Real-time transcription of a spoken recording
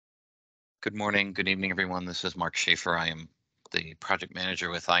Good morning, good evening, everyone. This is Mark Schaefer. I am the project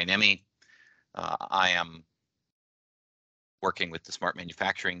manager with iNEMI. I am working with the Smart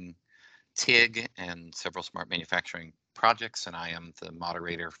Manufacturing TIG and several smart manufacturing projects, and I am the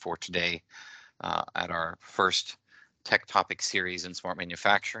moderator for today at our first tech topic series in smart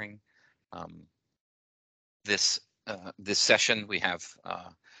manufacturing. This session, we have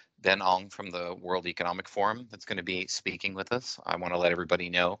Ben Ong from the World Economic Forum that's going to be speaking with us. I want to let everybody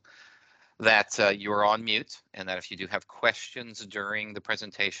know that you are on mute, and that if you do have questions during the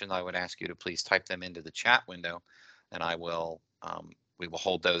presentation, I would ask you to please type them into the chat window, and we will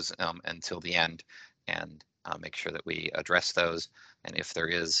hold those until the end and make sure that we address those. And if there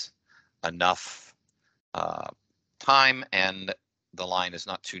is enough time and the line is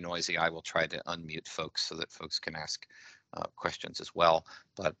not too noisy, I will try to unmute folks so that folks can ask questions as well.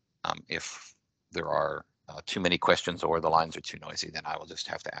 But if there are too many questions or the lines are too noisy, then I will just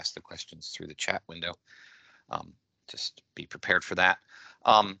have to ask the questions through the chat window. Just be prepared for that.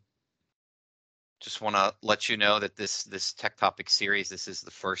 Just want to let you know that this tech topic series, this is the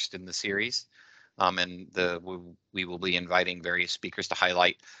first in the series. And we will be inviting various speakers to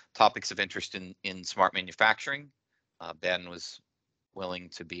highlight topics of interest in smart manufacturing. Ben was willing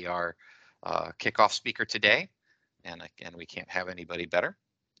to be our kickoff speaker today, and again, we can't have anybody better.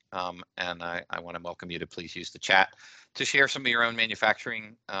 And I want to welcome you to please use the chat to share some of your own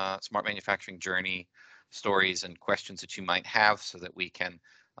manufacturing, smart manufacturing journey stories and questions that you might have, so that we can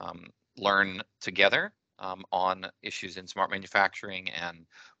learn together on issues in smart manufacturing and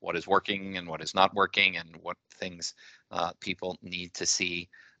what is working and what is not working, and what things people need to see,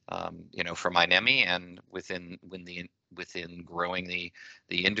 from iNEMI and within growing the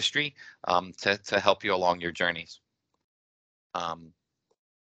industry to help you along your journeys.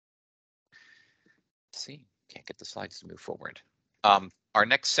 Let's see, can't get the slides to move forward. Our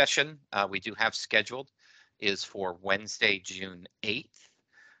next session we do have scheduled is for Wednesday, June 8th,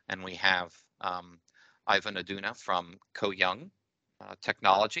 and we have Ivan Aduna from Co-Young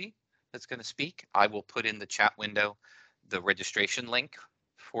Technology that's going to speak. I will put in the chat window the registration link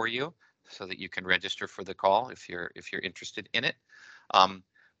for you so that you can register for the call if you're interested in it.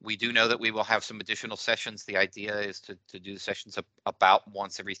 We do know that we will have some additional sessions. The idea is to do the sessions about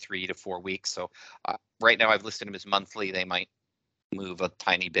once every 3 to 4 weeks. So right now I've listed them as monthly. They might move a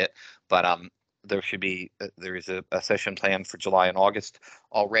tiny bit, but there is a session planned for July and August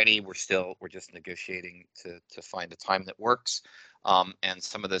already. We're just negotiating to find a time that works. And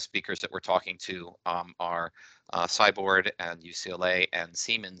some of the speakers that we're talking to are Cyborg and UCLA and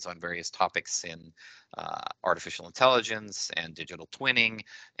Siemens on various topics in artificial intelligence and digital twinning,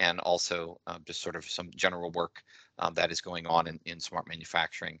 and also just sort of some general work that is going on in smart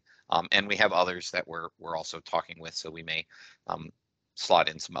manufacturing. And we have others that we're also talking with, so we may slot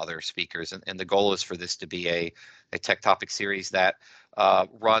in some other speakers. And the goal is for this to be a tech topic series that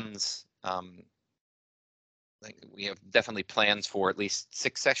runs. We have definitely plans for at least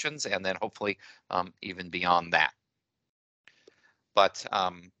 6 sessions, and then hopefully even beyond that. But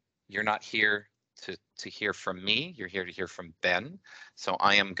you're not here to hear from me, you're here to hear from Ben. So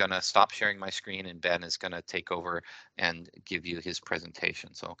I am going to stop sharing my screen, and Ben is going to take over and give you his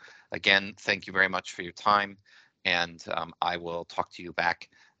presentation. So again, thank you very much for your time, and I will talk to you back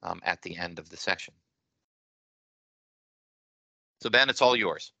at the end of the session. So Ben, it's all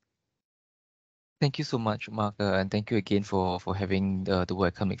yours. Thank you so much, Mark, and thank you again for having the World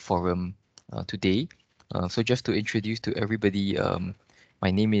Economic Forum today. So just to introduce to everybody, my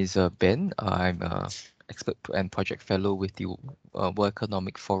name is Ben. I'm an expert and project fellow with the World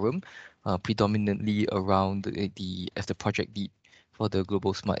Economic Forum, predominantly around as the project lead for the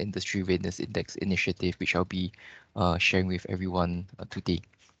Global Smart Industry Readiness Index initiative, which I'll be sharing with everyone today.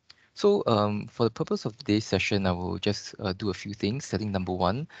 So for the purpose of today's session, I will just do a few things. Setting number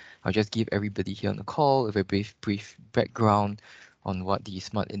 1, I'll just give everybody here on the call a very brief background on what the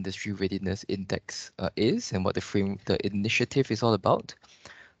Smart Industry Readiness Index is and what the initiative is all about.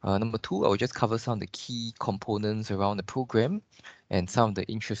 Number 2, I will just cover some of the key components around the program and some of the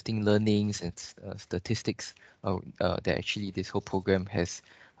interesting learnings and statistics that actually this whole program has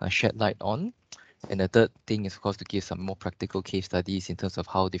shed light on. And the third thing is, of course, to give some more practical case studies in terms of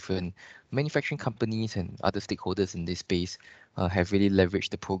how different manufacturing companies and other stakeholders in this space have really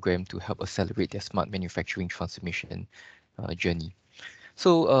leveraged the program to help accelerate their smart manufacturing transformation journey.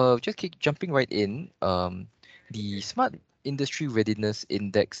 So just keep jumping right in. The Smart Industry Readiness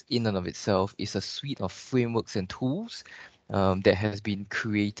Index in and of itself is a suite of frameworks and tools that has been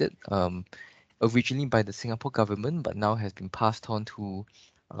created originally by the Singapore government, but now has been passed on to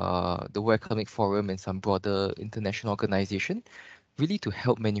the World Economic Forum and some broader international organization really to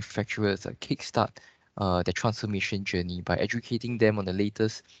help manufacturers kickstart their transformation journey by educating them on the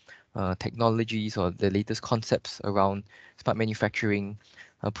latest technologies or the latest concepts around smart manufacturing,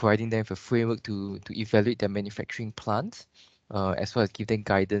 providing them with a framework to evaluate their manufacturing plants, as well as give them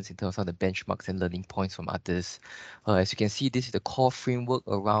guidance in terms of the benchmarks and learning points from others. As you can see, this is the core framework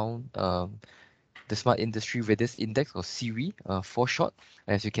around the Smart Industry Readiness Index, or SIRI for short.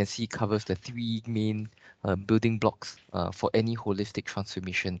 As you can see, covers the three main building blocks for any holistic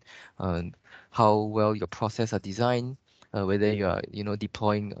transformation. How well your process are designed, whether you are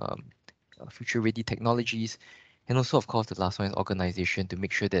deploying future-ready technologies, and also, of course, the last one is organization, to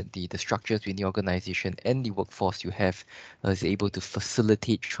make sure that the structures within the organization and the workforce you have is able to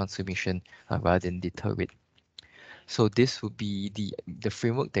facilitate transformation rather than deter it. So this would be the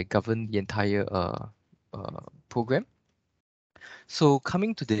framework that govern the entire program. So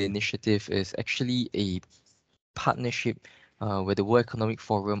coming to the initiative is actually a partnership where the World Economic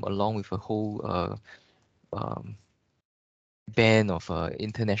Forum, along with a whole um, band of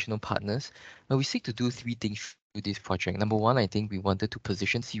international partners, we seek to do three things through this project. Number one, I think we wanted to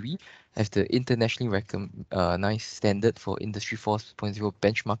position SIRI as the internationally recognized standard for Industry 4.0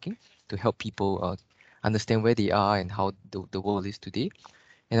 benchmarking to help people understand where they are and how the world is today.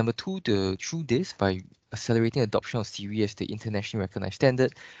 And number two, through this, by accelerating adoption of SIRI as the internationally recognized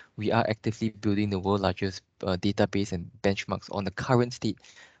standard, we are actively building the world's largest database and benchmarks on the current state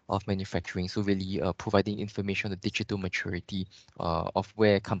of manufacturing. So really providing information on the digital maturity of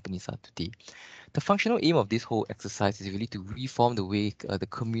where companies are today. The functional aim of this whole exercise is really to reform the way the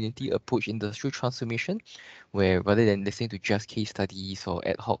community approach industrial transformation, where rather than listening to just case studies or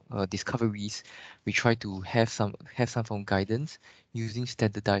ad hoc discoveries, we try to have some form of guidance using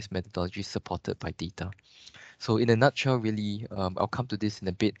standardized methodologies supported by data. So in a nutshell, really, I'll come to this in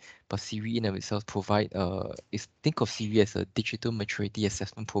a bit, but SIRI in and of itself think of SIRI as a digital maturity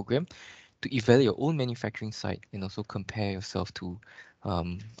assessment program to evaluate your own manufacturing site and also compare yourself to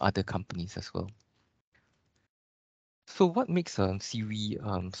other companies as well. So what makes SIRI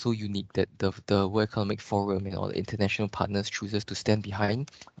so unique that the World Economic Forum and all the international partners chooses to stand behind?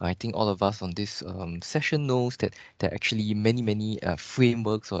 I think all of us on this session knows that there are actually many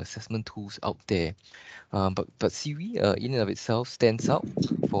frameworks or assessment tools out there. But SIRI in and of itself stands out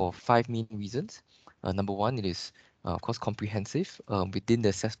for five main reasons. Number one, it is of course comprehensive. Within the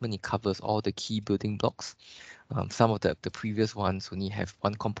assessment, it covers all the key building blocks. Some of the previous ones only have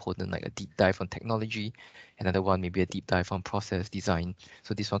one component, like a deep dive on technology, another one maybe a deep dive on process design.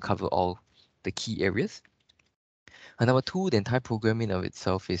 So this one cover all the key areas. And number two, the entire program in of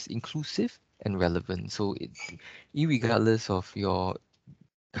itself is inclusive and relevant. So irregardless of your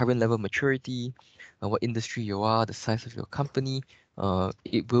current level of maturity, what industry you are, the size of your company,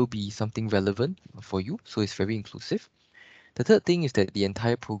 it will be something relevant for you. So it's very inclusive. The third thing is that the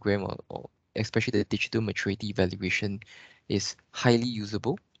entire program, or especially the digital maturity evaluation, is highly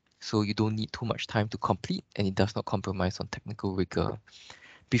usable. So you don't need too much time to complete, and it does not compromise on technical rigor.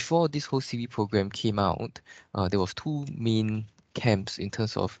 Before this whole CV program came out, there was two main camps in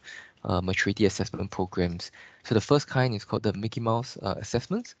terms of maturity assessment programs. So the first kind is called the Mickey Mouse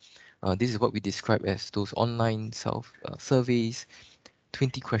assessments. This is what we describe as those online self surveys,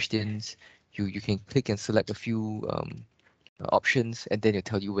 20 questions. You can click and select a few options, and then it'll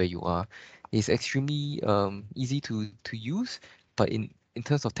tell you where you are. It's extremely easy to use, but in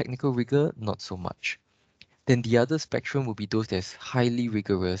terms of technical rigor, not so much. Then the other spectrum will be those that's highly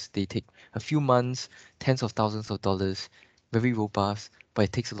rigorous. They take a few months, tens of thousands of dollars, very robust, but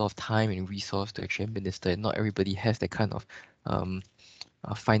it takes a lot of time and resource to actually administer. And not everybody has that kind of um,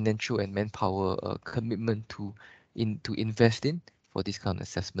 financial and manpower commitment to invest in for this kind of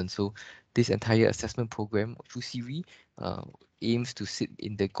assessment. So this entire assessment program through SIRI aims to sit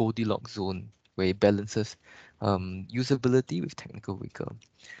in the Goldilocks zone where it balances usability with technical rigor.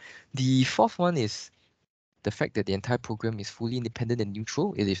 The fourth one is the fact that the entire program is fully independent and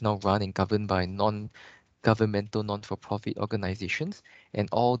neutral. It is now run and governed by non-governmental, non-for-profit organizations, and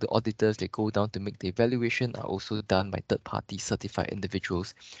all the auditors that go down to make the evaluation are also done by third-party certified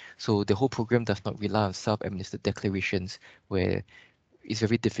individuals. So the whole program does not rely on self-administered declarations where it's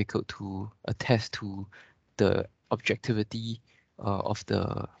very difficult to attest to the objectivity of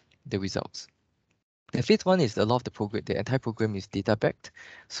the results. The fifth one is a lot of the entire program is data backed.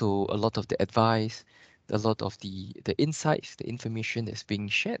 So a lot of the advice, a lot of the insights, the information that's being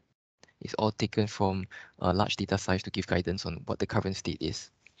shared is all taken from a large data size to give guidance on what the current state is.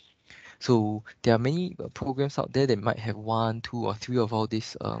 So there are many programs out there that might have one, two, or three of all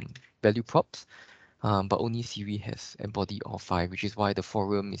these value props. but only SIRI has embodied all five, which is why the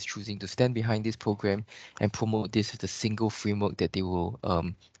forum is choosing to stand behind this program and promote this as the single framework that they will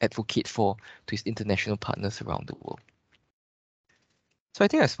advocate for to its international partners around the world. So I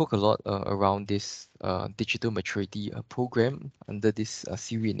think I spoke a lot around this digital maturity program under this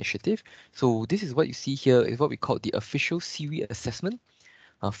SIRI initiative. So this is what you see here is what we call the official SIRI assessment.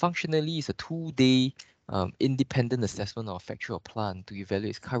 Functionally, it's a 2-day independent assessment of a factory or plant to evaluate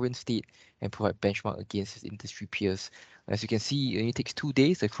its current state and provide benchmark against its industry peers. As you can see, it only takes 2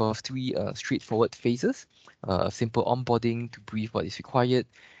 days across 3 straightforward phases. Simple onboarding to brief what is required,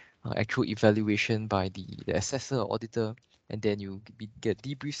 actual evaluation by the assessor or auditor, and then you get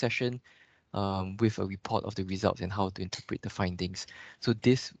debrief session with a report of the results and how to interpret the findings. So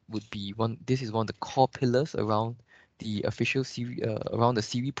this is one of the core pillars around the official SIRI, around the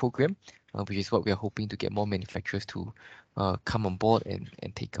SIRI program, which is what we are hoping to get more manufacturers to come on board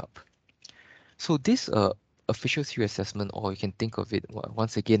and take up. So this official SIRI assessment, or you can think of it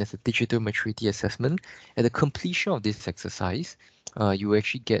once again as a digital maturity assessment, at the completion of this exercise, you will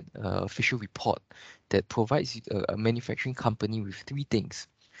actually get an official report that provides a manufacturing company with 3 things: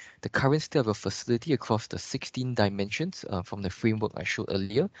 the current state of a facility across the 16 dimensions from the framework I showed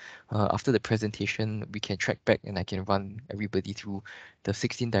earlier. After the presentation, we can track back and I can run everybody through the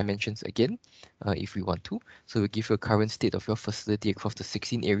 16 dimensions again if we want to. So we'll give you a current state of your facility across the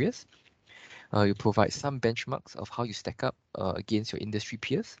 16 areas. You provide some benchmarks of how you stack up against your industry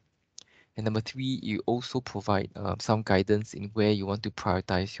peers. And number 3, you also provide some guidance in where you want to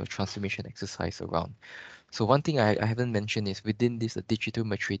prioritize your transformation exercise around. So one thing I haven't mentioned is within this digital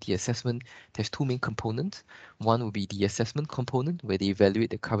maturity assessment, there's 2 main components. One will be the assessment component, where they evaluate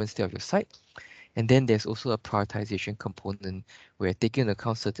the current state of your site. And then there's also a prioritization component where taking into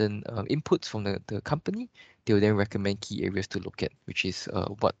account certain inputs from the company, they will then recommend key areas to look at, which is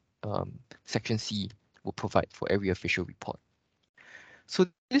what Section C will provide for every official report. So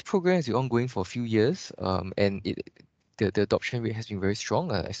this program has been ongoing for a few years, and the adoption rate has been very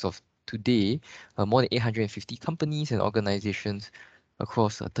strong. As of today, more than 850 companies and organizations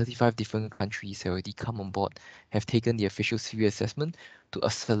across 35 different countries have already come on board, have taken the official SIRI assessment to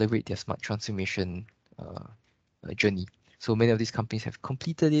accelerate their smart transformation journey. So many of these companies have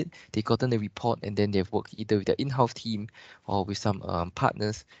completed it, they've gotten a report, and then they've worked either with their in-house team or with some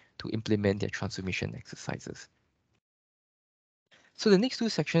partners to implement their transformation exercises. So the next 2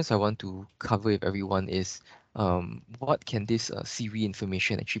 sections I want to cover with everyone is what can this SIRI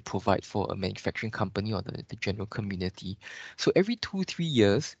information actually provide for a manufacturing company or the general community. So every 2-3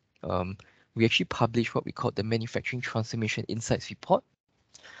 years, we actually publish what we call the Manufacturing Transformation Insights Report.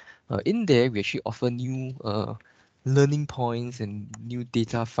 In there, we actually offer new learning points and new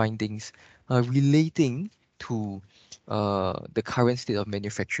data findings relating to the current state of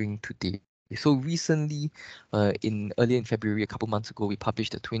manufacturing today. So recently, earlier in February, a couple months ago, we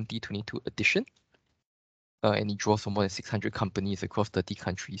published the 2022 edition, and it draws from more than 600 companies across 30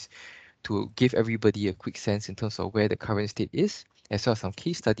 countries to give everybody a quick sense in terms of where the current state is, as well as some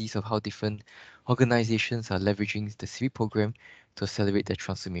case studies of how different organizations are leveraging the SIRI program to accelerate their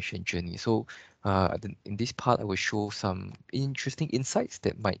transformation journey. So in this part, I will show some interesting insights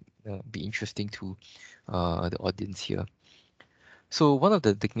that might be interesting to the audience here. So one of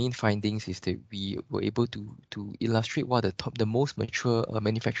the main findings is that we were able to illustrate what are the most mature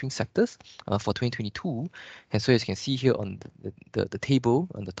manufacturing sectors for 2022. And so as you can see here on the table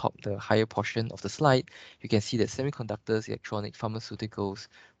on the top, the higher portion of the slide, you can see that semiconductors, electronic, pharmaceuticals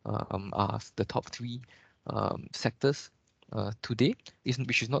are the top 3 sectors today,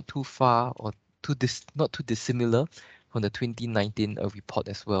 which is not too far or not too dissimilar from the 2019 report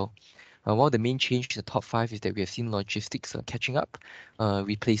as well. One of the main changes in the top 5 is that we have seen logistics catching up,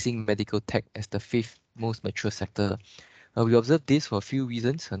 replacing medical tech as the 5th most mature sector. We observed this for a few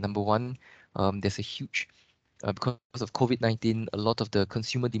reasons. Number 1, there's a huge, because of COVID-19, a lot of the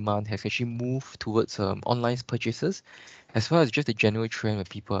consumer demand has actually moved towards online purchases, as well as just a general trend where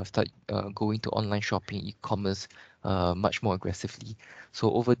people have started going to online shopping, e-commerce much more aggressively.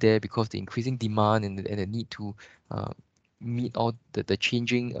 So over there, because the increasing demand and the need to meet all the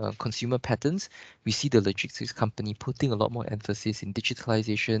changing consumer patterns, we see the logistics company putting a lot more emphasis in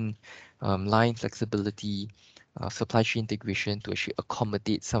digitalization, line flexibility, supply chain integration to actually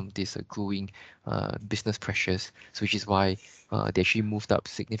accommodate some of these growing business pressures. So which is why they actually moved up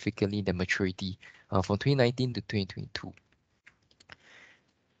significantly in their maturity from 2019 to 2022.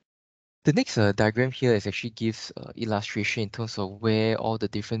 The next diagram here is actually gives illustration in terms of where all the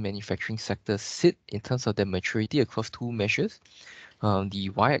different manufacturing sectors sit in terms of their maturity across 2 measures.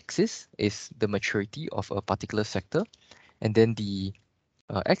 The y-axis is the maturity of a particular sector, and then the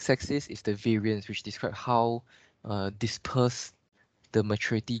X-axis is the variance, which describe how dispersed the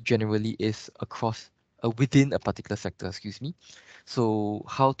maturity generally is across within a particular sector, excuse me. So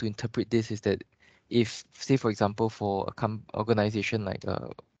how to interpret this is that if, say, for example, for a organization like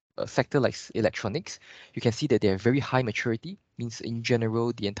a sector like electronics, you can see that they have very high maturity, means in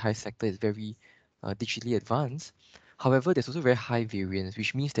general, the entire sector is very digitally advanced. However, there's also very high variance,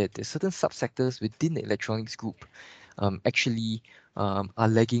 which means that there's certain subsectors within the electronics group actually are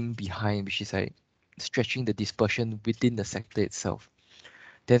lagging behind, which is like stretching the dispersion within the sector itself.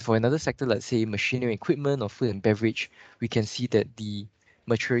 Then for another sector, let's say machinery equipment or food and beverage, we can see that the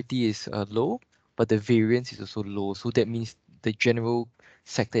maturity is low, but the variance is also low. So that means the general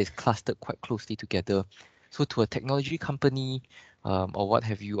sector is clustered quite closely together. So to a technology company or what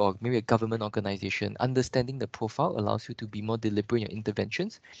have you, or maybe a government organization, understanding the profile allows you to be more deliberate in your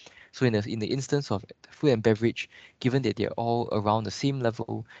interventions. So in the instance of food and beverage, given that they're all around the same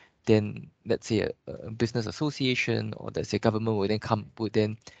level, then let's say a business association or let's say government would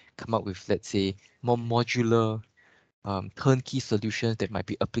then come up with, let's say, more modular turnkey solutions that might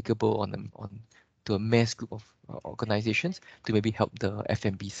be applicable on to a mass group of organizations to maybe help the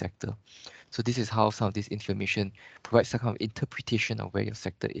F&B sector. So this is how some of this information provides some kind of interpretation of where your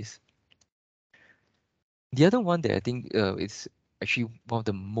sector is. The other one that I think is actually one of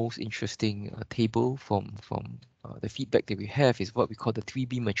the most interesting table from the feedback that we have is what we call the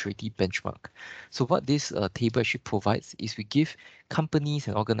 3B maturity benchmark. So what this table actually provides is we give companies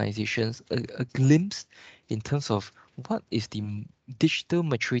and organizations a glimpse in terms of what is the digital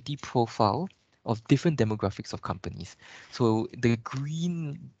maturity profile of different demographics of companies. So the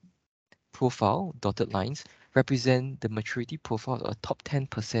green profile, dotted lines, represent the maturity profile of a top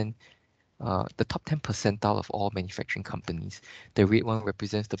 10%, the top 10 percentile of all manufacturing companies. The red one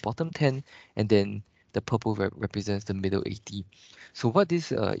represents the bottom 10, and then the purple represents the middle 80. So what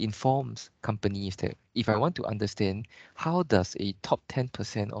this informs companies that if I want to understand how does a top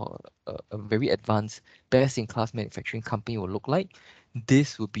 10% or a very advanced best-in-class manufacturing company will look like,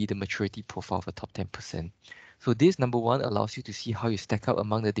 this would be the maturity profile of a top 10%. So this, number one, allows you to see how you stack up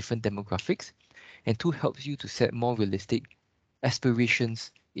among the different demographics, and two, helps you to set more realistic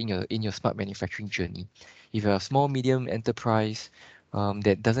aspirations in your smart manufacturing journey. If you're a small medium enterprise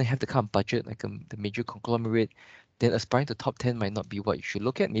that doesn't have the kind of budget like the major conglomerate, then aspiring to top 10 might not be what you should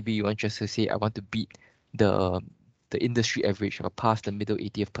look at. Maybe you want just to say, I want to beat the industry average or pass the middle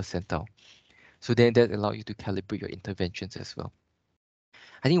 80th percentile. So then that allows you to calibrate your interventions as well.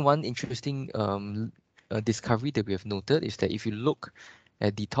 I think one interesting discovery that we have noted is that if you look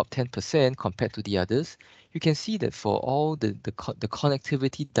at the top 10% compared to the others, you can see that for all the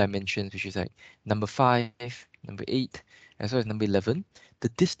connectivity dimensions, which is like number 5, number 8, as well as number 11, the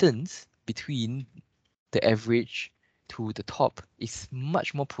distance between the average to the top is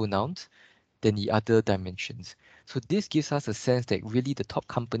much more pronounced than the other dimensions. So this gives us a sense that really the top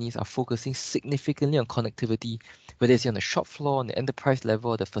companies are focusing significantly on connectivity, whether it's on the shop floor, on the enterprise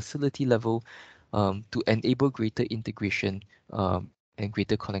level, or the facility level, to enable greater integration and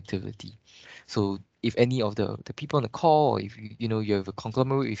greater connectivity. So if any of the people on the call, or if you have a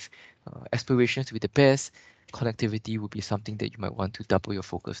conglomerate with aspirations to be the best, connectivity would be something that you might want to double your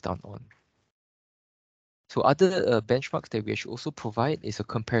focus down on. So other benchmarks that we should also provide is a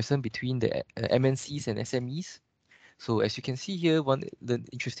comparison between the MNCs and SMEs. So as you can see here, the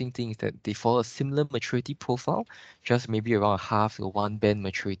interesting thing is that they follow a similar maturity profile, just maybe around half or one band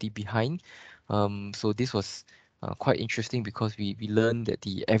maturity behind. So this was quite interesting because we learned that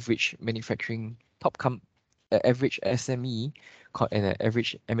the average manufacturing average SME and an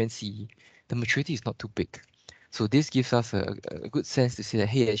average MNC, the maturity is not too big. So this gives us a good sense to say that,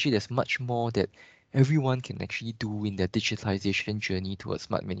 hey, actually there's much more that everyone can actually do in their digitalization journey towards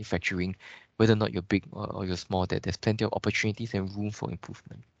smart manufacturing, whether or not you're big or you're small, that there's plenty of opportunities and room for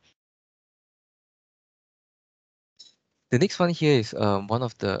improvement. The next one here is one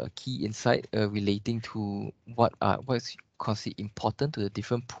of the key insight relating to what's considered important to the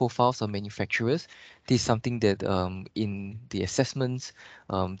different profiles of manufacturers. This is something that in the assessments,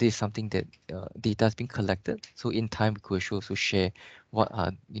 this is something that data has been collected. So in time, we could also share what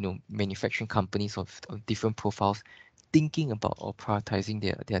are manufacturing companies of different profiles thinking about or prioritizing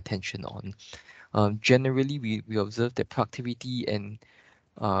their attention on. Generally, we observe that productivity and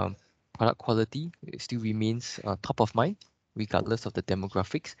product quality still remains top of mind, regardless of the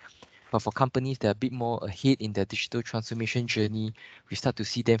demographics. But for companies that are a bit more ahead in their digital transformation journey, we start to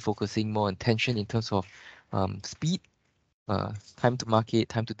see them focusing more on attention in terms of speed, time to market,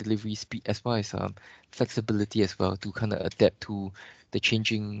 time to delivery, speed, as well as flexibility as well to kind of adapt to the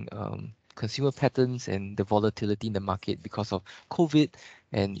changing consumer patterns and the volatility in the market because of COVID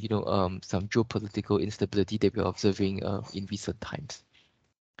and some geopolitical instability that we're observing in recent times.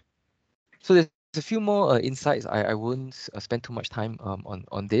 So there's a few more insights. I won't spend too much time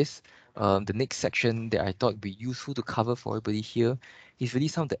on this. The next section that I thought would be useful to cover for everybody here is really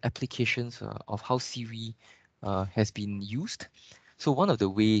some of the applications of how SIRI has been used. So one of the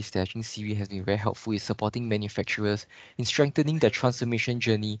ways that I think SIRI has been very helpful is supporting manufacturers in strengthening their transformation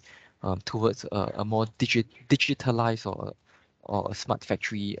journey towards a more digitalized or a smart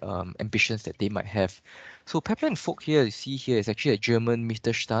factory ambitions that they might have. So Pepper and Folk here, you see here, is actually a German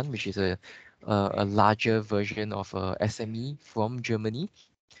Mittelstand, which is a larger version of SME from Germany.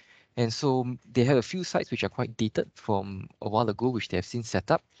 And so they have a few sites which are quite dated from a while ago, which they have since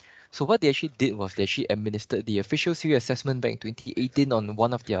set up. So what they actually did was they actually administered the official SIRI assessment back in 2018 on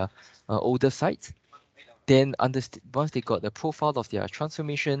one of their older sites. Then once they got the profile of their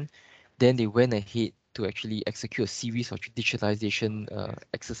transformation, then they went ahead to actually execute a series of digitalization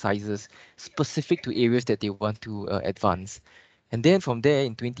exercises specific to areas that they want to advance. And then from there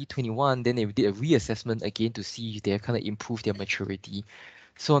in 2021, then they did a reassessment again to see if they have kind of improved their maturity.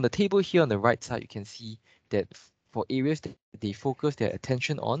 So on the table here on the right side, you can see that for areas that they focus their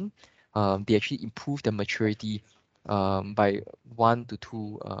attention on, they actually improve their maturity by 1 to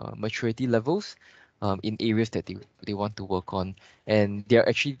 2 maturity levels in areas that they want to work on. And their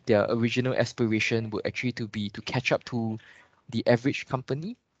original aspiration would actually to catch up to the average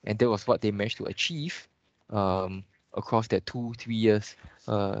company, and that was what they managed to achieve across their 2-3 years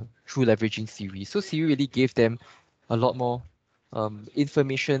through leveraging SIRI. So SIRI really gave them a lot more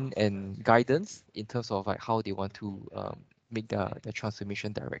information and guidance in terms of like how they want to make the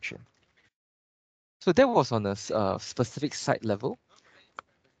transformation direction. So that was on a specific site level.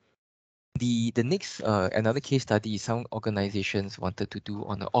 The next another case study is some organizations wanted to do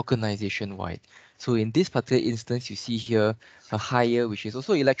on an organization wide. So in this particular instance, you see here a Hire, which is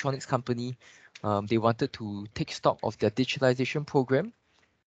also an electronics company. They wanted to take stock of their digitalization program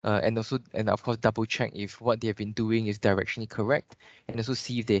and of course double check if what they have been doing is directionally correct, and also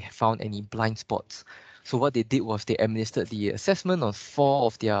see if they found any blind spots. So what they did was they administered the assessment on 4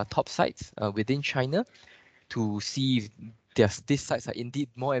 of their top sites within China to see if these sites are indeed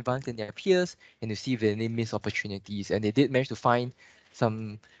more advanced than their peers, and to see if there are any missed opportunities. And they did manage to find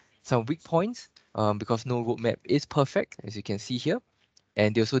some weak points because no roadmap is perfect, as you can see here.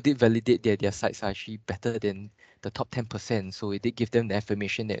 And they also did validate that their sites are actually better than the top 10%. So it did give them the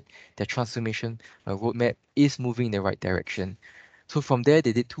affirmation that their transformation roadmap is moving in the right direction. So from there,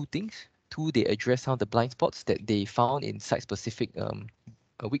 they did 2 things. 2, they addressed some of the blind spots that they found in site-specific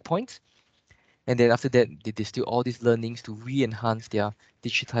weak points. And then after that, they distill all these learnings to re-enhance their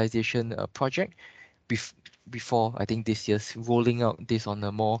digitalization project before, I think, this year's rolling out this on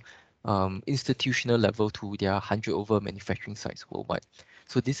a more institutional level to their 100 over manufacturing sites worldwide.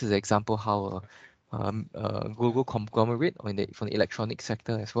 So this is an example how a global conglomerate from the electronic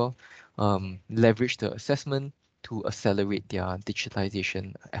sector as well leverage the assessment to accelerate their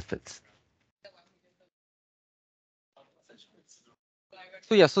digitalization efforts.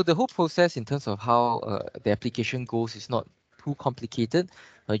 So yeah, so the whole process in terms of how the application goes is not too complicated.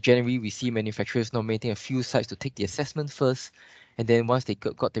 Generally, we see manufacturers nominating a few sites to take the assessment first, and then once they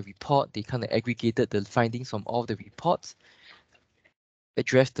got the report, they kind of aggregated the findings from all the reports,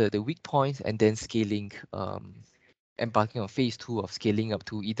 addressed the weak points, and then scaling, embarking on phase 2 of scaling up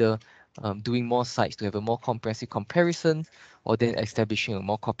to either doing more sites to have a more comprehensive comparison, or then establishing a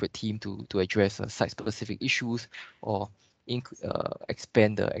more corporate team to address site-specific issues or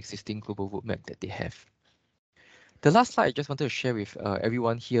expand the existing global roadmap that they have. The last slide I just wanted to share with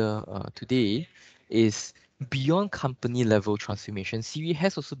everyone here today is beyond company level transformation. SIRI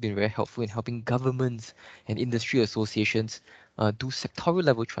has also been very helpful in helping governments and industry associations do sectoral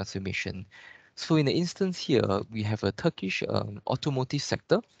level transformation. So in the instance here, we have a Turkish automotive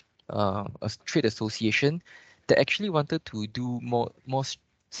sector, a trade association that actually wanted to do more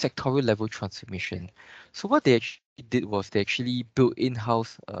sectoral level transformation. So what they actually did was they actually built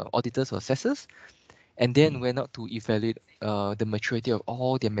in-house auditors or assessors, and then went out to evaluate the maturity of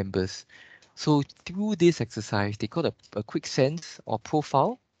all their members. So through this exercise, they got a quick sense or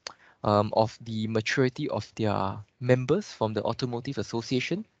profile of the maturity of their members from the automotive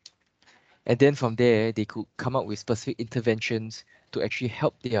association. And then from there, they could come up with specific interventions to actually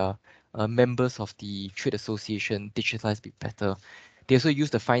help their members of the trade association digitalize a bit better. They also use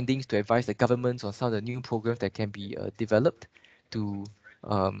the findings to advise the governments on some of the new programs that can be developed to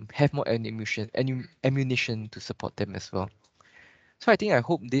have more ammunition to support them as well. So I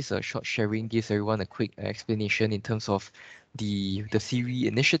hope this short sharing gives everyone a quick explanation in terms of the SIRI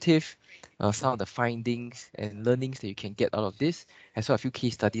initiative, some of the findings and learnings that you can get out of this, as well as a few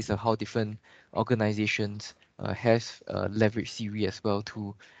case studies of how different organizations has leveraged SIRI as well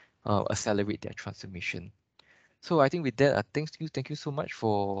to accelerate their transformation. So I think with that, thank you so much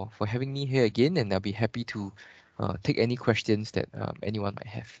for having me here again, and I'll be happy to take any questions that anyone might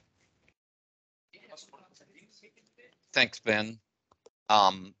have. Thanks, Ben.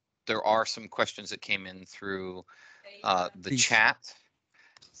 There are some questions that came in through the Please. chat.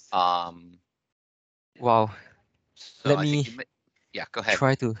 Wow. So Let I me think yeah, go ahead.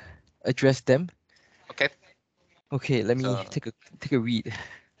 try to address them. Okay. Okay, let me So, take a read.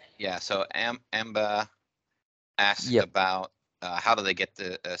 Yeah, so Amba asked Yep. about how do they get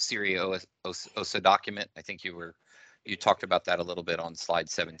the SIRI OSA document. I think you talked about that a little bit on slide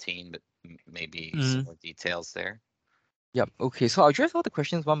 17, but maybe some more details there. Yep. Okay, so I'll address all the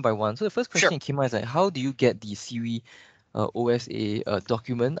questions one by one. So the first question came out is like, how do you get the SIRI OSA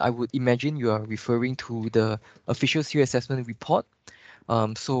document? I would imagine you are referring to the official SIRI assessment report.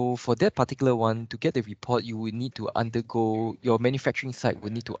 So for that particular one, to get the report, you would need to undergo, your manufacturing site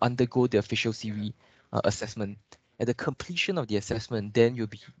would need to undergo the official SIRI assessment. At the completion of the assessment, then you'll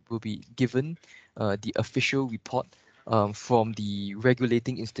be given the official report from the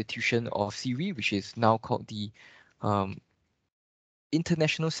regulating institution of SIRI, which is now called the um,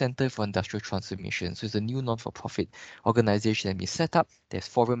 International Center for Industrial Transformation. So it's a new non-for-profit organization that been set up. There's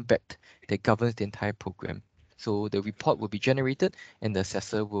forum-backed that governs the entire program. So the report will be generated, and the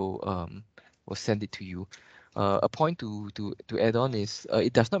assessor will send it to you. A point to add on is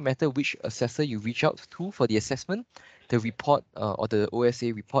it does not matter which assessor you reach out to for the assessment. The report or the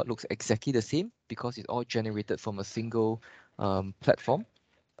OSA report looks exactly the same because it's all generated from a single platform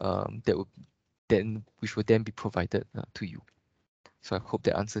which will then be provided to you. So I hope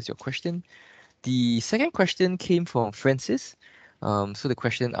that answers your question. The second question came from Francis. So the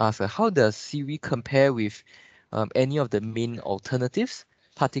question asks, how does SIRI compare with any of the main alternatives,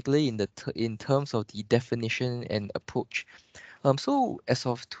 particularly in terms of the definition and approach? So as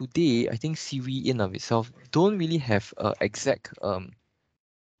of today, I think SIRI in of itself don't really have exact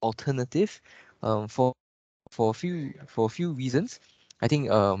alternative for a few reasons. I think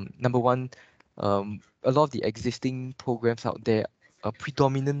number one, a lot of the existing programs out there are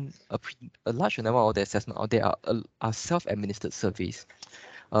a large number of the assessment out there are self-administered surveys,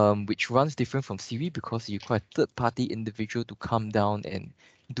 which runs different from SIRI because you require a third-party individual to come down and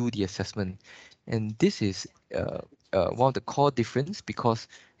do the assessment. And this is one of the core difference because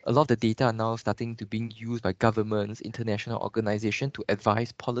a lot of the data are now starting to being used by governments, international organizations to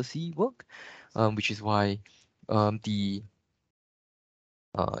advise policy work, which is why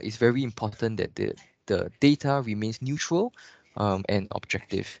it's very important that the data remains neutral and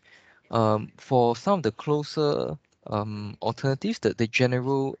objective. For some of the closer alternatives, the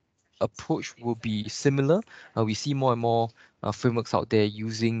general approach will be similar. We see more and more frameworks out there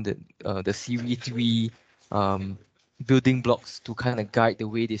using the SIRI 3 building blocks to kind of guide the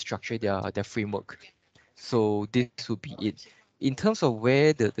way they structure their framework. So this would be it. In terms of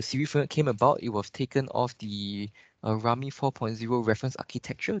where the SIRI framework came about, it was taken off the RAMI 4.0 reference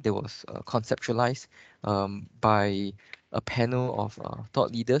architecture that was conceptualized by a panel of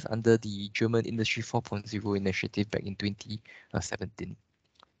thought leaders under the German Industry 4.0 initiative back in 2017.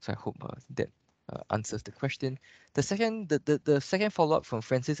 So I hope that answers the question. The second follow-up from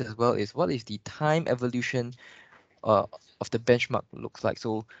Francis as well is, what is the time evolution of the benchmark looks like?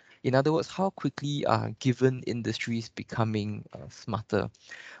 So in other words, how quickly are given industries becoming smarter?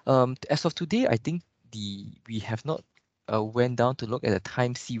 As of today, I think we have not went down to look at a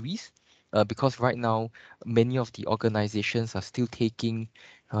time series because right now many of the organizations are still taking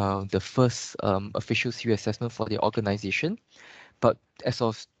the first official SIRI assessment for the organization. But as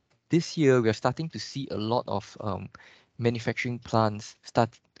of this year, we are starting to see a lot of manufacturing plants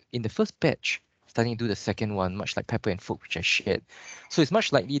start in the first batch, starting to do the second one, much like Pepper and Folk, which I shared. So it's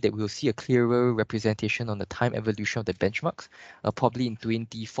much likely that we'll see a clearer representation on the time evolution of the benchmarks, probably in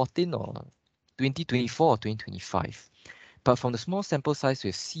 2014 or 2024 or 2025. But from the small sample size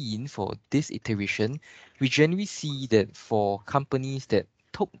we've seen for this iteration, we generally see that for companies that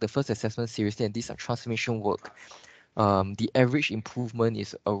took the first assessment seriously, and these are transformation work, the average improvement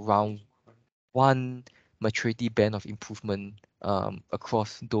is around one maturity band of improvement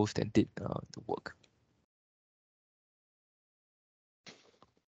across those that did the work.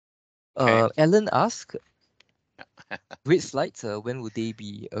 Okay. Alan asked, great slides, when will they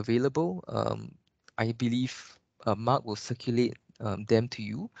be available? I believe Mark will circulate them to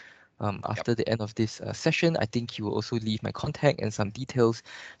you after the end of this session. I think he will also leave my contact and some details.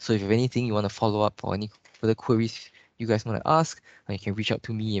 So if you have anything you want to follow up or any further queries you guys want to ask, you can reach out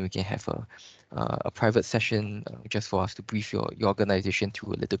to me and we can have a private session just for us to brief your organization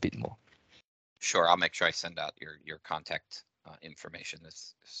through a little bit more. Sure, I'll make sure I send out your contact information.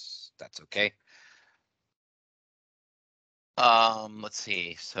 That's okay. Let's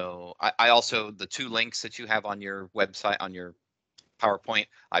see. So I also, the 2 links that you have on your website, on your PowerPoint,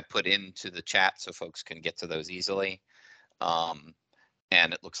 I put into the chat so folks can get to those easily.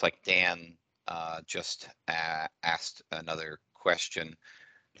 And it looks like Dan just asked another question.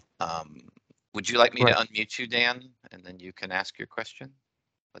 Would you like me to unmute you, Dan, and then you can ask your question?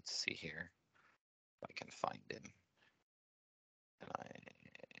 Let's see here if I can find him.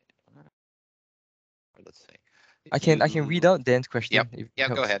 Let's see. I can read out Dan's question. Yep. Yeah,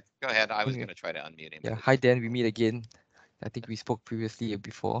 go ahead. Go ahead. I was going to try to unmute him. Yeah. Hi, Dan. We meet again. I think we spoke previously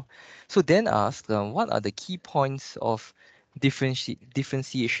before. So Dan asked, what are the key points of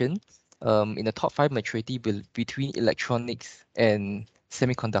differentiation in the top 5 maturity between electronics and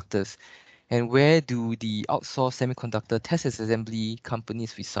semiconductors? And where do the outsourced semiconductor test and assembly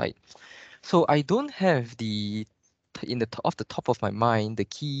companies reside? So I don't have off the top of my mind the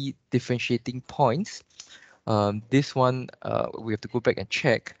key differentiating points. This one we have to go back and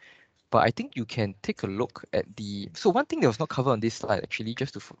check. But I think you can take a look at so one thing that was not covered on this slide actually,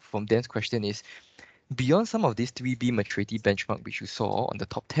 just from Dan's question, is beyond some of these 3B maturity benchmark which you saw on the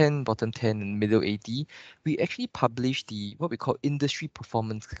top 10, bottom 10, and middle 80, we actually published what we call industry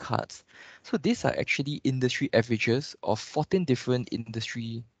performance cards. So these are actually industry averages of 14 different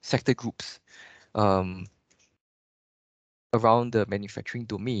industry sector groups around the manufacturing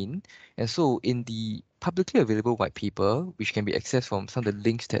domain. And so in the publicly available white paper, which can be accessed from some of the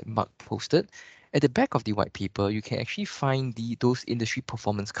links that Mark posted, at the back of the white paper, you can actually find those industry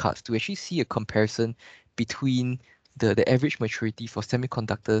performance cards to actually see a comparison between the average maturity for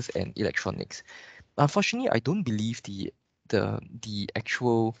semiconductors and electronics. Unfortunately, I don't believe the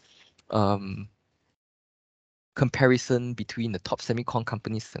actual comparison between the top semicon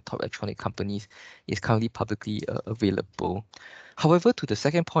companies and top electronic companies is currently publicly available. However, to the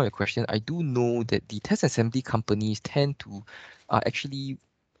second point of the question, I do know that the test assembly companies tend to are actually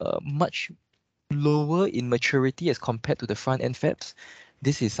much lower in maturity as compared to the front end fabs.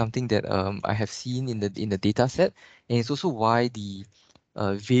 This is something that I have seen in the data set, and it's also why the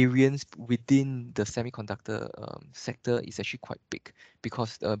variance within the semiconductor sector is actually quite big,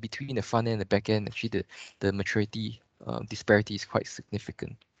 because between the front end and the back end, actually the maturity disparity is quite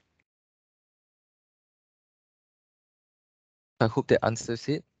significant. I hope that answers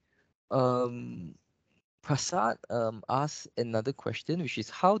it. Prasad asked another question, which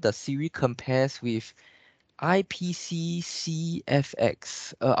is how does SIRI compares with IPC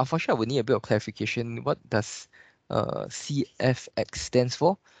CFX? Unfortunately, I would need a bit of clarification. What does CFX stands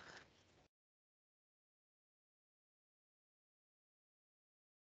for?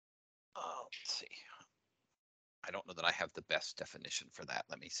 Let's see. I don't know that I have the best definition for that.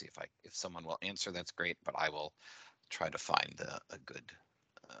 Let me see if someone will answer. That's great, but I will try to find a good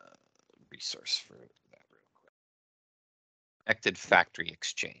resource for that real quick. Connected Factory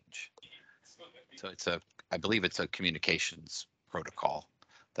Exchange. So I believe it's a communications protocol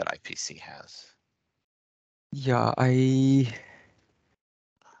that IPC has. Yeah, I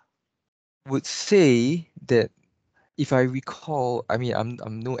would say that if I recall, I mean,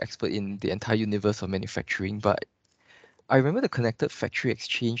 I'm no expert in the entire universe of manufacturing, but I remember the Connected Factory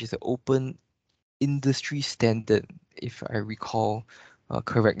Exchange is an open industry standard, if I recall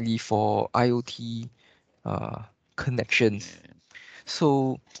correctly, for IoT connections. Yeah.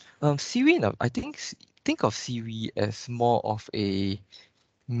 So SIRI, I think of SIRI as more of a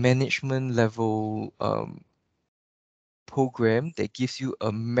management level program that gives you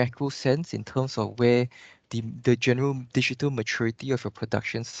a macro sense in terms of where the general digital maturity of your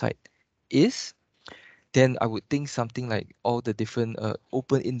production site is. Then I would think something like all the different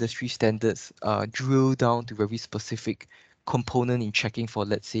open industry standards drill down to very specific component in checking for,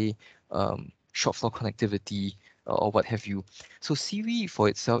 let's say, shop floor connectivity or what have you. So SIRI for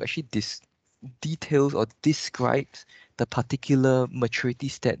itself actually details or describes the particular maturity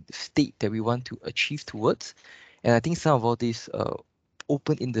state that we want to achieve towards. And I think some of all these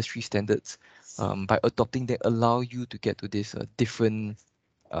open industry standards, by adopting them, allow you to get to this different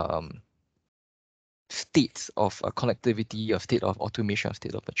states of connectivity, of state of automation, of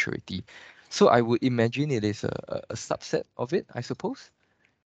state of maturity. So I would imagine it is a subset of it, I suppose.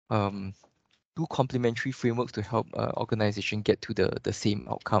 Two complementary frameworks to help organization get to the same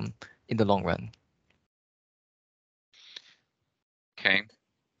outcome in the long run. Okay.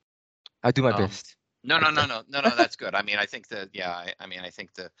 I do my best. No, that's good. I mean, I think that, yeah, I mean, I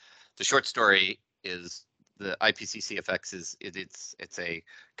think the short story is the IPC-CFX it's a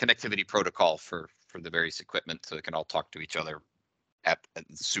connectivity protocol for the various equipment, so it can all talk to each other at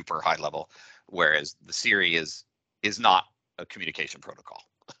super high level, whereas the SIRI is not a communication protocol.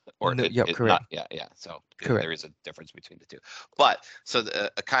 Or No, it correct. not, yeah. So Correct. there is a difference between the two. But so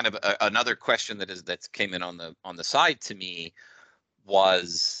a kind of another question that came in on the side to me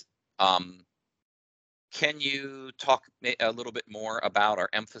was, can you talk a little bit more about or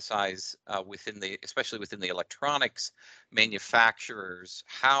emphasize especially within the electronics manufacturers,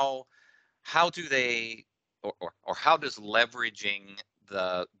 how do they or how does leveraging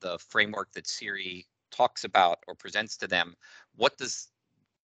the framework that SIRI talks about or presents to them, what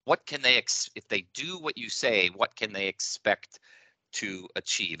can they if they do what you say, what can they expect to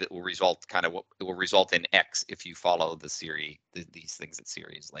achieve? It will result in X if you follow the SIRI, these things that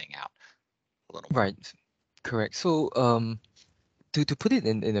SIRI is laying out a little more. Right. Correct. So to put it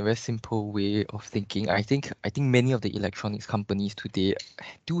in a very simple way of thinking, I think many of the electronics companies today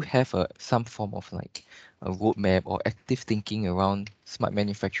do have some form of like a roadmap or active thinking around smart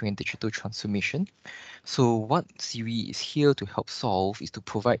manufacturing and digital transformation. So what SIRI is here to help solve is to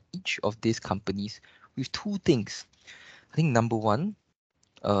provide each of these companies with two things. I think number one,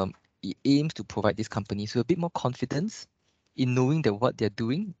 it aims to provide these companies with a bit more confidence in knowing that what they're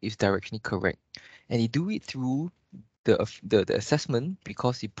doing is directionally correct. And they do it through the assessment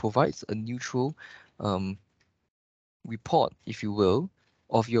because it provides a neutral report, if you will,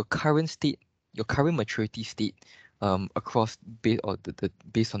 of your current state, your current maturity state across based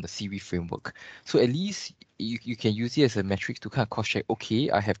on the SIRI framework. So at least you can use it as a metric to kind of cross-check, okay,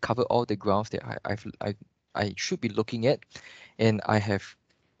 I have covered all the grounds that I should be looking at, and I have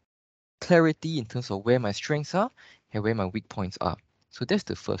clarity in terms of where my strengths are and where my weak points are. So that's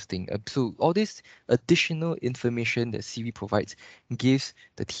the first thing. So all this additional information that SIRI provides gives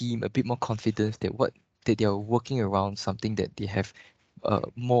the team a bit more confidence that they are working around something that they have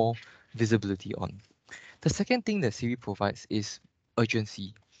more visibility on. The second thing that SIRI provides is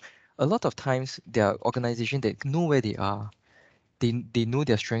urgency. A lot of times there are organizations that know where they are, they know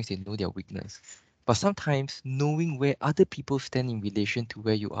their strengths, they know their weakness. But sometimes knowing where other people stand in relation to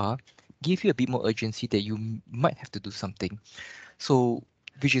where you are give you a bit more urgency that you might have to do something. So,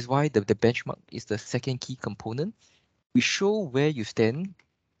 which is why the benchmark is the second key component. We show where you stand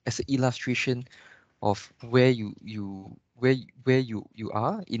as an illustration of where you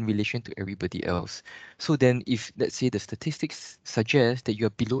are in relation to everybody else. So then if let's say the statistics suggest that you're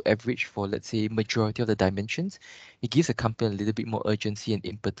below average for let's say majority of the dimensions, it gives a company a little bit more urgency and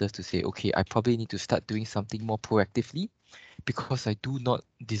impetus to say, okay, I probably need to start doing something more proactively because I do not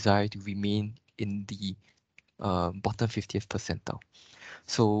desire to remain in the bottom 50th percentile.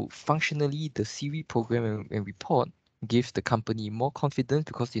 So functionally, the SIRI program and report gives the company more confidence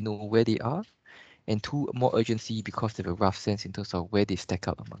because they know where they are, and two, more urgency because they have a rough sense in terms of where they stack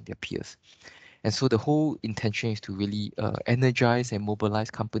up among their peers. And so the whole intention is to really energize and mobilize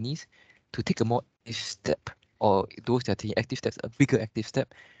companies to take a more active step, or those that are taking active steps, a bigger active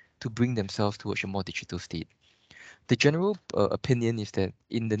step to bring themselves towards a more digital state. The general opinion is that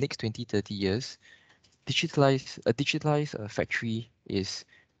in the next 20, 30 years, a digitalized factory is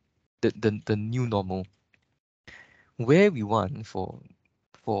the new normal. Where we want for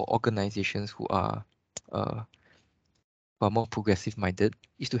organizations uh, who are more progressive minded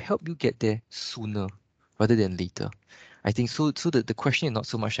is to help you get there sooner rather than later. I think so. So the question is not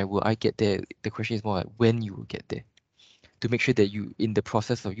so much like will I get there. The question is more like when you will get there. To make sure that you, in the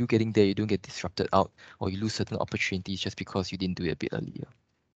process of you getting there, you don't get disrupted out or you lose certain opportunities just because you didn't do it a bit earlier.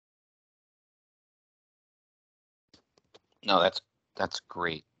 No, that's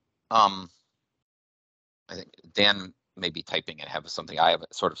great. I think Dan may be typing and have something. I have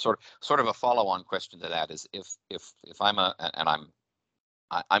sort of a follow-on question to that is if I'm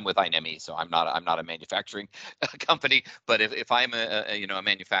I'm with iNEMI, so I'm not a manufacturing company, but if I'm a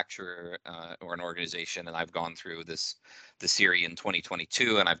manufacturer or an organization and I've gone through the SIRI in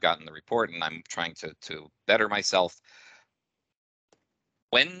 2022 and I've gotten the report and I'm trying to better myself,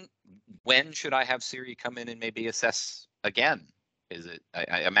 when should I have SIRI come in and maybe assess again? Is it,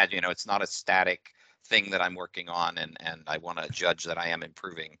 I imagine, it's not a static thing that I'm working on and I want to judge that I am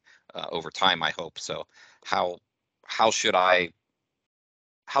improving over time, I hope. So how should I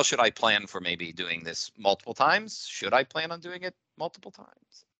plan for maybe doing this multiple times? Should I plan on doing it multiple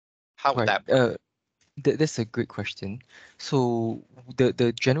times? How would Right. that work? That's a great question. So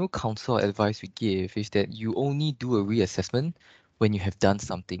the general counsel or advice we give is that you only do a reassessment when you have done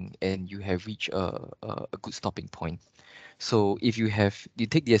something and you have reached a good stopping point. So if you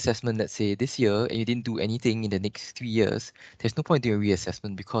take the assessment, let's say this year, and you didn't do anything in the next 3 years, there's no point doing a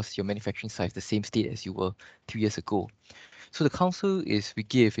reassessment because your manufacturing site is the same state as you were 3 years ago. So the counsel we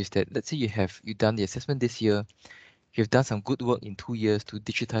give is that, let's say you've done the assessment this year, you've done some good work in 2 years to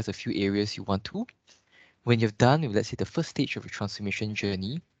digitize a few areas you want to. When you've done with, let's say, the first stage of your transformation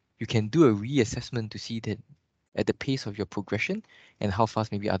journey, you can do a reassessment to see that at the pace of your progression and how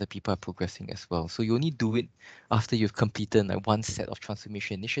fast maybe other people are progressing as well. So you only do it after you've completed like one set of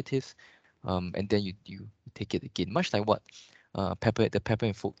transformation initiatives, and then you take it again, much like what the Pepper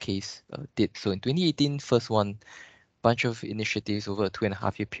and Folk case did. So in 2018, first one, bunch of initiatives over a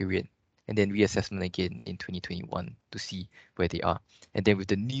 2.5 year period, and then reassessment again in 2021 to see where they are. And then with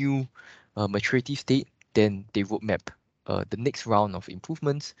the new maturity state, then they roadmap the next round of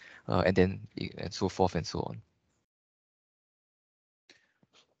improvements, and so forth and so on.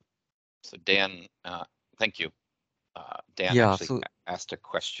 So Dan, thank you. Dan Yeah, actually so asked a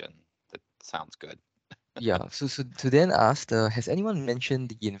question that sounds good. yeah, so then asked, has anyone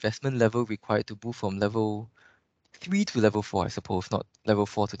mentioned the investment level required to move from level 3 to level 4, I suppose, not level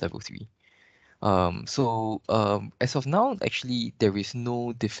 4 to level 3? As of now, actually, there is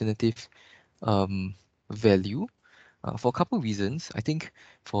no definitive um, value for a couple of reasons. I think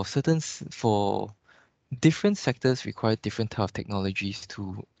for different sectors require different type of technologies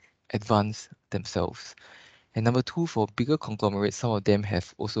to advance themselves. And number two, for bigger conglomerates, some of them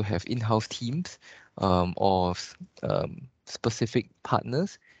also have in-house teams or specific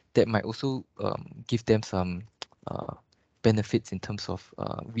partners that might also give them some uh, benefits in terms of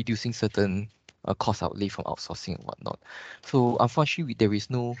reducing certain cost outlay from outsourcing and whatnot. So unfortunately, there is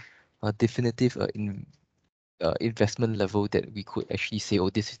no definitive investment level that we could actually say, oh,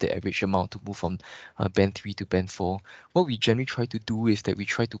 this is the average amount to move from band 3 to band 4. What we generally try to do is that we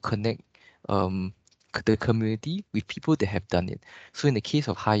try to connect um, the community with people that have done it. So in the case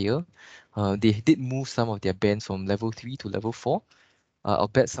of Hire, they did move some of their bands from level 3 to level 4. I'll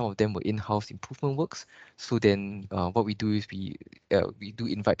bet some of them were in-house improvement works. So then what we do is we do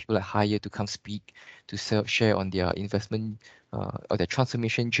invite people like Hire to come speak, to share on their investment or their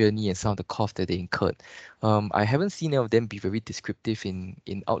transformation journey and some of the costs that they incurred. I haven't seen any of them be very descriptive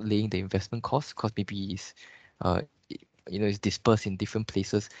in outlaying the investment costs because maybe uh, it's dispersed in different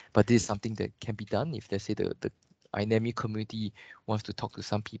places. But this is something that can be done if, let's say, the iNEMI community wants to talk to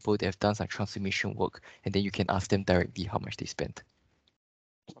some people that have done some transformation work, and then you can ask them directly how much they spent.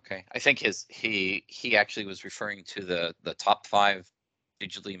 Okay, I think he actually was referring to the top 5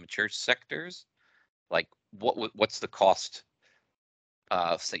 digitally mature sectors. Like what's the cost?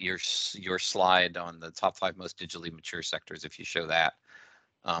 So your slide on the top 5 most digitally mature sectors, if you show that,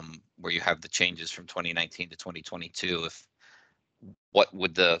 where you have the changes from 2019 to 2022, what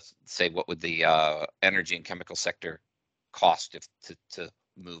would the energy and chemical sector cost if to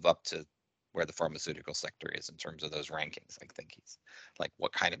move up to where the pharmaceutical sector is in terms of those rankings? I think he's like,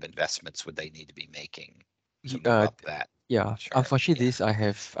 what kind of investments would they need to be making to move up that Yeah, chart? unfortunately, Yeah, this I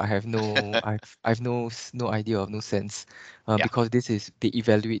have no idea of no sense, yeah, because they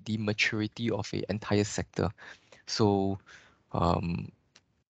evaluate the maturity of an entire sector. So, um,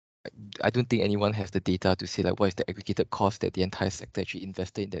 I don't think anyone has the data to say like what is the aggregated cost that the entire sector actually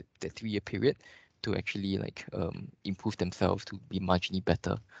invested in that 3 year period to actually like improve themselves to be marginally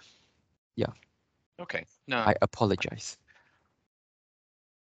better. Yeah, okay. No, I apologize.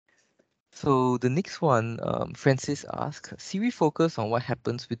 So the next one, Francis asks, Siri focus on what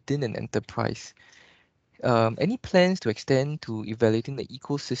happens within an enterprise. Any plans to extend to evaluating the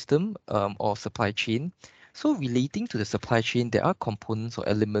ecosystem or supply chain? So relating to the supply chain, there are components or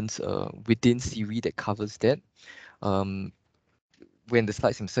elements within Siri that covers that. Um, when the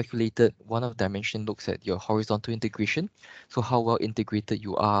slides are circulated, one of the dimension looks at your horizontal integration. So how well integrated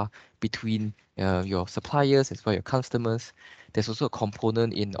you are between your suppliers as well as your customers. There's also a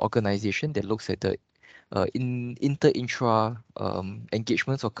component in organization that looks at the in inter-intra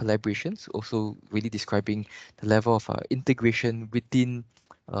engagements or collaborations, also really describing the level of integration within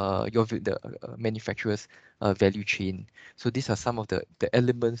the manufacturer's value chain. So these are some of the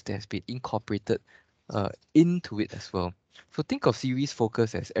elements that has been incorporated into it as well. So think of series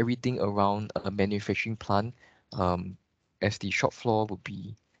focus as everything around a manufacturing plant, um, as the shop floor would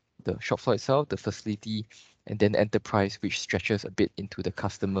be the shop floor itself, the facility, and then enterprise, which stretches a bit into the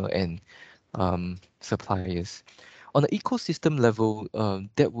customer and suppliers. On the ecosystem level,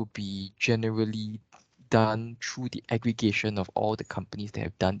 that would be generally done through the aggregation of all the companies that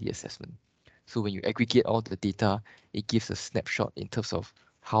have done the assessment. So when you aggregate all the data, it gives a snapshot in terms of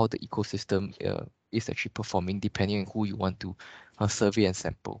how the ecosystem is actually performing depending on who you want to survey and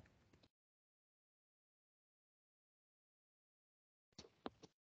sample.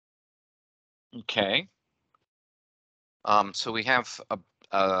 Okay. So we have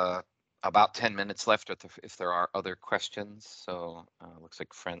about 10 minutes left if there are other questions. So looks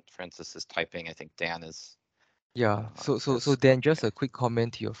like Francis is typing. I think Dan is. Yeah. So then just a quick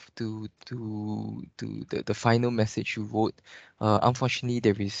comment to your to the final message you wrote. Unfortunately,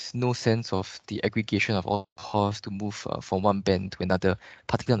 there is no sense of the aggregation of all costs to move from one band to another,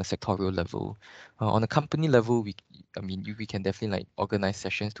 particularly on a sectorial level. On a company level, we can definitely like organize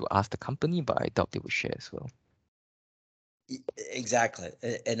sessions to ask the company, but I doubt they will share as well. Exactly.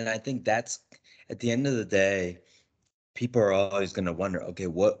 And I think that's at the end of the day, people are always going to wonder, okay,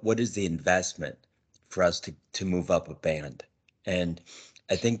 what is the investment for us to move up a band? And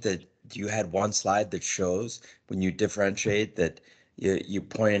I think that you had one slide that shows when you differentiate that you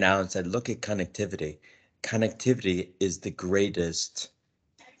pointed out and said, look at connectivity. Connectivity is the greatest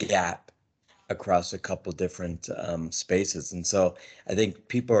gap across a couple different spaces. And so I think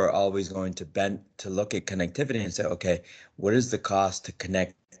people are always going to bend to look at connectivity and say, okay, what is the cost to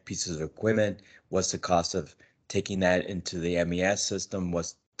connect pieces of equipment? What's the cost of taking that into the MES system?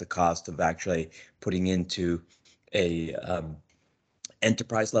 What's the cost of actually putting into a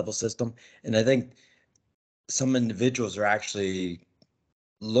enterprise level system? And I think some individuals are actually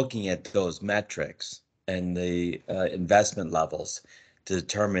looking at those metrics and the investment levels to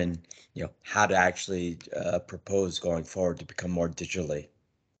determine, how to actually propose going forward to become more digitally.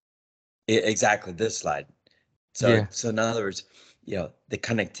 Exactly this slide. Yeah. So in other words, the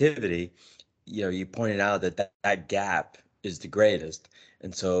connectivity, you pointed out that gap is the greatest.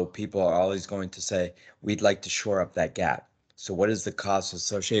 And so people are always going to say, we'd like to shore up that gap. So what is the cost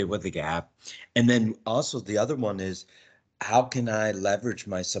associated with the gap? And then also the other one is, how can I leverage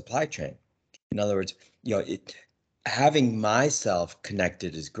my supply chain? In other words, having myself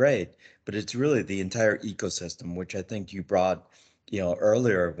connected is great, but it's really the entire ecosystem, which I think you brought,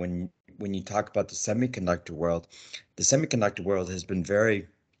 earlier when you talk about the semiconductor world. The semiconductor world has been very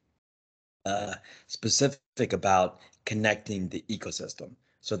specific about connecting the ecosystem.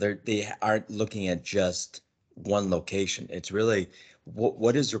 So they aren't looking at just one location. It's really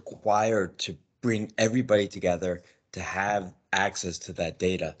what is required to bring everybody together to have access to that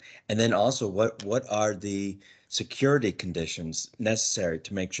data. And then also what are the security conditions necessary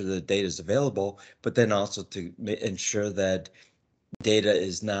to make sure that data is available, but then also to ensure that data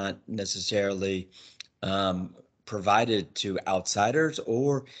is not necessarily um, provided to outsiders,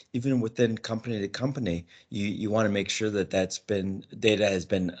 or even within company to company. You want to make sure that data has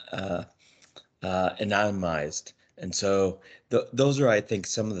been anonymized. And so those are, I think,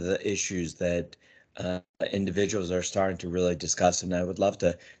 some of the issues that individuals are starting to really discuss. And I would love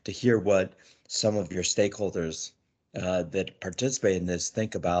to hear what some of your stakeholders that participate in this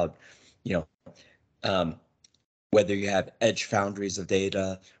think about, you know, um, whether you have edge foundries of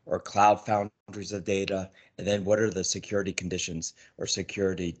data or cloud foundries of data, and then what are the security conditions or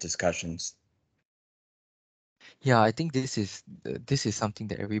security discussions? Yeah, I think this is something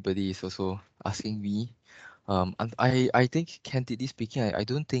that everybody is also asking me. And I think, candidly speaking, I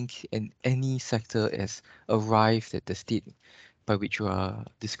don't think in any sector has arrived at the state by which you are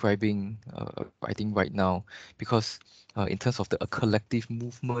describing, I think right now, because in terms of a collective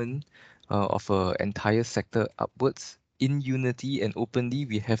movement of an entire sector upwards in unity and openly,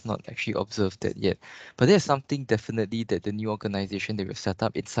 we have not actually observed that yet. But there's something definitely that the new organization that we've set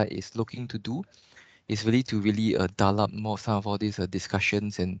up inside is looking to do, is really to really dial up more some of all these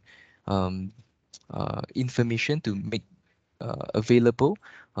discussions and um, information to make available.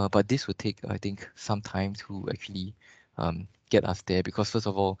 But this would take, I think, some time to actually get us there, because first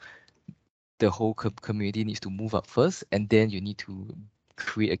of all, the whole community needs to move up first, and then you need to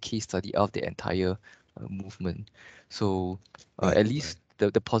create a case study of the entire movement. So Right, at right. least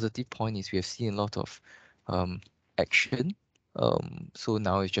the positive point is we have seen a lot of action. So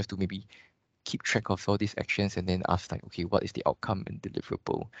now it's just to maybe keep track of all these actions and then ask like, okay, what is the outcome and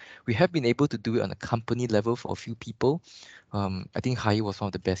deliverable? We have been able to do it on a company level for a few people. I think Hai was one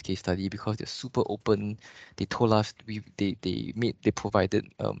of the best case study because they're super open. They told us they provided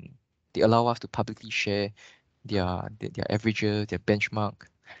they allow us to publicly share their averages, their benchmark,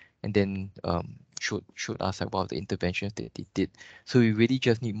 and then showed us like what the interventions that they did. So we really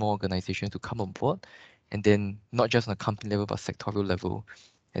just need more organizations to come on board, and then not just on a company level but sectorial level,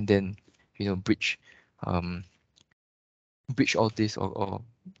 and then bridge bridge all this, or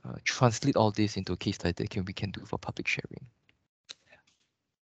translate all this into a case study that we can do for public sharing.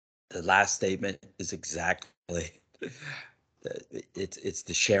 The last statement is exactly it's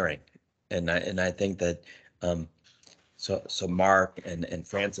the sharing. And I think that so Mark and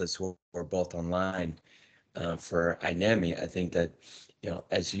Francis, who are both online for iNEMI, I think that,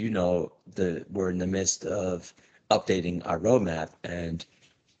 as you know, we're in the midst of updating our roadmap, and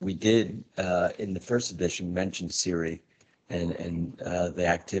we did in the first edition mention SIRI and the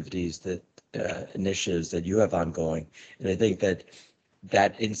activities that initiatives that you have ongoing. And I think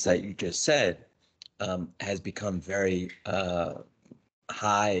that insight you just said has become very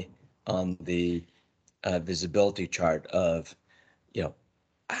high on the visibility chart of,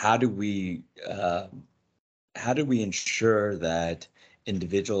 how do we ensure that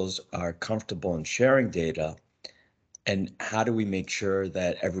individuals are comfortable in sharing data, and how do we make sure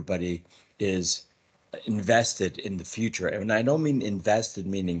that everybody is invested in the future? And I don't mean invested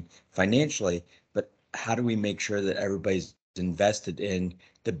meaning financially, but how do we make sure that everybody's invested in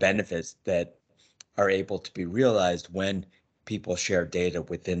the benefits that are able to be realized when people share data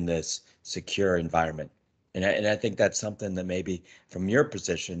within this secure environment? And I think that's something that maybe from your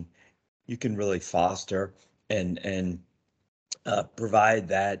position you can really foster and provide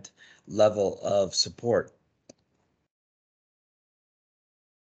that level of support.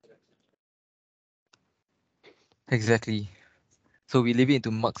 Exactly. So we leave it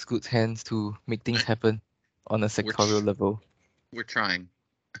into Mark's good hands to make things happen on a sectorial level. We're trying.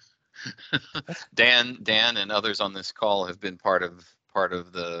 Dan, and others on this call have been part of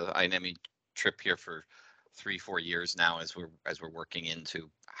the iNEMI trip here for 3-4 years now, as we're working into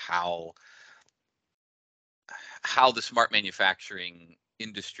how the smart manufacturing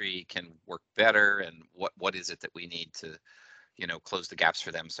industry can work better, and what is it that we need to close the gaps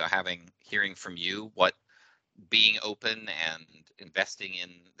for them. So hearing from you what being open and investing in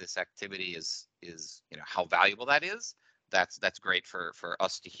this activity is how valuable that is, that's great for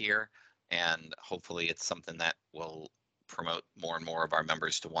us to hear, and hopefully it's something that will promote more and more of our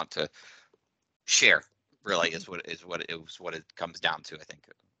members to want to share. Really is what it comes down to, I think.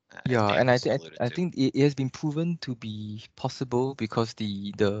 As Yeah, Dan and just alluded I to. think it has been proven to be possible because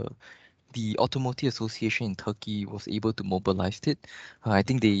the Automotive Association in Turkey was able to mobilize it. I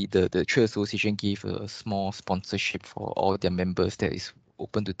think the trade association gave a small sponsorship for all their members that is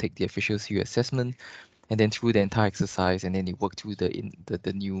open to take the official SIRI assessment, and then through the entire exercise, and then they work through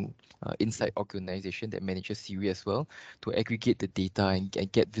the new inside organization that manages SIRI as well to aggregate the data and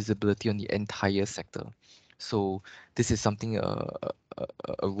get visibility on the entire sector. So this is something a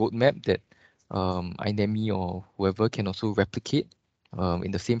roadmap that iNEMI or whoever can also replicate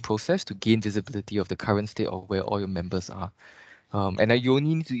in the same process to gain visibility of the current state of where all your members are. And you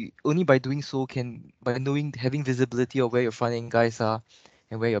only need to, only by doing so by having visibility of where your front end guys are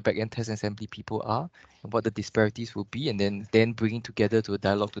and where your back end test assembly people are and what the disparities will be, and then bringing together to a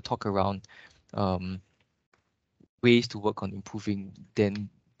dialogue to talk around um, ways to work on improving.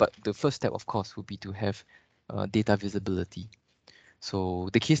 But the first step, of course, will be to have data visibility. So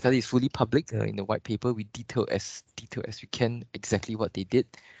the case study is fully public in the white paper. We detail as we can exactly what they did,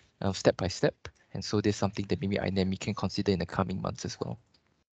 step by step. And so there's something that maybe iNEMI can consider in the coming months as well.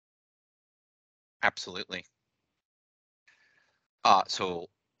 Absolutely. So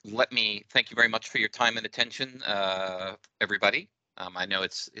let me thank you very much for your time and attention, everybody. I know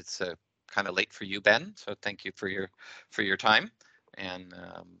it's kind of late for you, Ben, so thank you for your time. And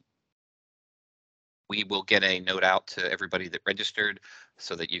we will get a note out to everybody that registered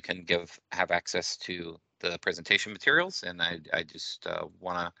so that you can have access to the presentation materials. And I just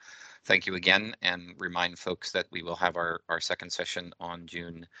want to thank you again and remind folks that we will have our second session on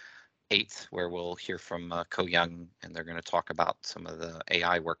June 8th, where we'll hear from Ko Young, and they're going to talk about some of the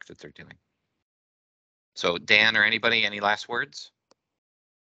AI work that they're doing. So Dan or anybody, any last words?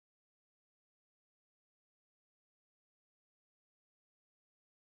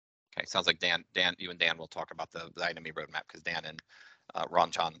 Okay, sounds like Dan, you and Dan will talk about the iNEMI roadmap, because Dan and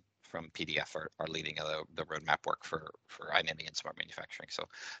Ranjan from PDF are leading the roadmap work for iNEMI and smart manufacturing. So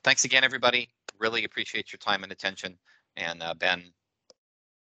thanks again, everybody. Really appreciate your time and attention. And Ben,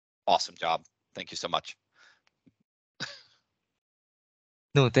 awesome job. Thank you so much.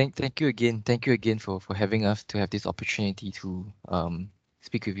 No, thank you again. Thank you again for having us to have this opportunity to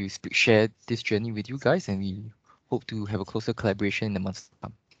speak with you, share this journey with you guys, and we hope to have a closer collaboration in the months to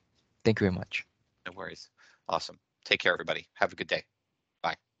come. Thank you very much. No worries. Awesome. Take care, everybody. Have a good day.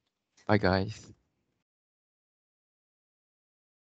 Bye. Bye, guys.